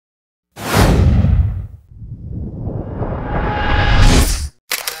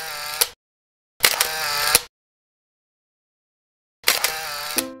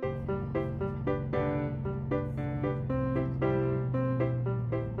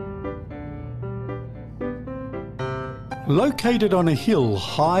Located on a hill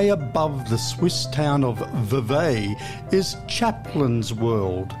high above the Swiss town of Vevey is Chaplin's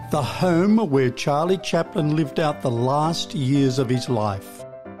World, the home where Charlie Chaplin lived out the last years of his life.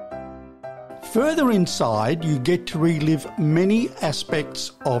 Further inside, you get to relive many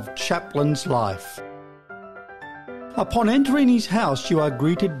aspects of Chaplin's life. Upon entering his house, you are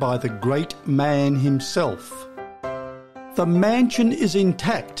greeted by the great man himself. The mansion is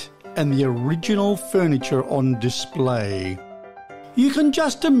intact and the original furniture on display. You can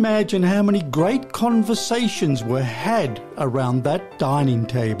just imagine how many great conversations were had around that dining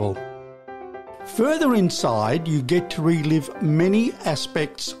table. Further inside, you get to relive many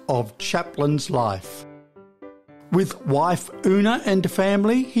aspects of Chaplin's life. With wife Una and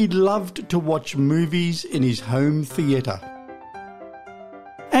family, he loved to watch movies in his home theatre.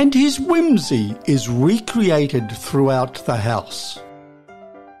 And his whimsy is recreated throughout the house.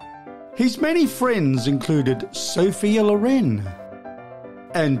 His many friends included Sophia Loren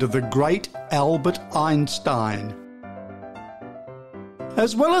and the great Albert Einstein.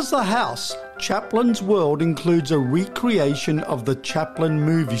 As well as the house, Chaplin's World includes a recreation of the Chaplin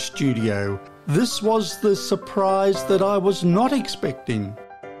movie studio. This was the surprise that I was not expecting.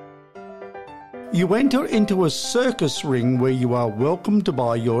 You enter into a circus ring where you are welcomed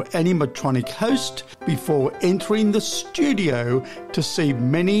by your animatronic host before entering the studio to see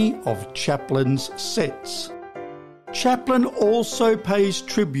many of Chaplin's sets. Chaplin also pays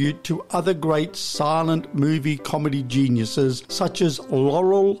tribute to other great silent movie comedy geniuses such as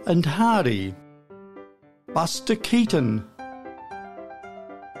Laurel and Hardy, Buster Keaton,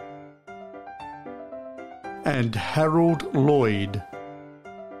 and Harold Lloyd.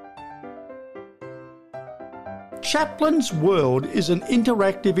 Chaplin's World is an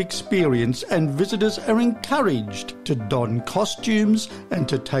interactive experience and visitors are encouraged to don costumes and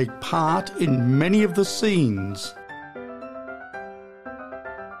to take part in many of the scenes.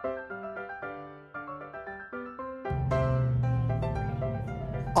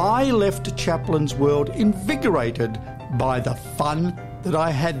 I left Chaplin's World invigorated by the fun that I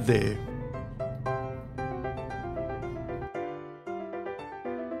had there.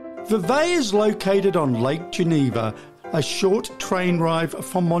 Vevey is located on Lake Geneva, a short train ride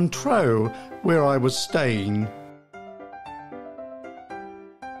from Montreux, where I was staying.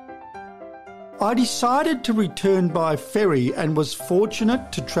 I decided to return by ferry and was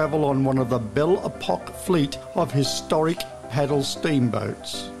fortunate to travel on one of the Belle Epoque fleet of historic paddle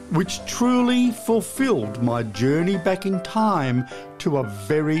steamboats, which truly fulfilled my journey back in time to a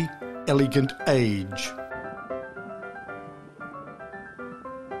very elegant age.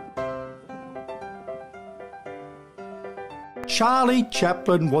 Charlie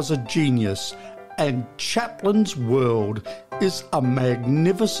Chaplin was a genius, and Chaplin's World is a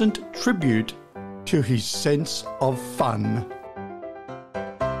magnificent tribute to his sense of fun.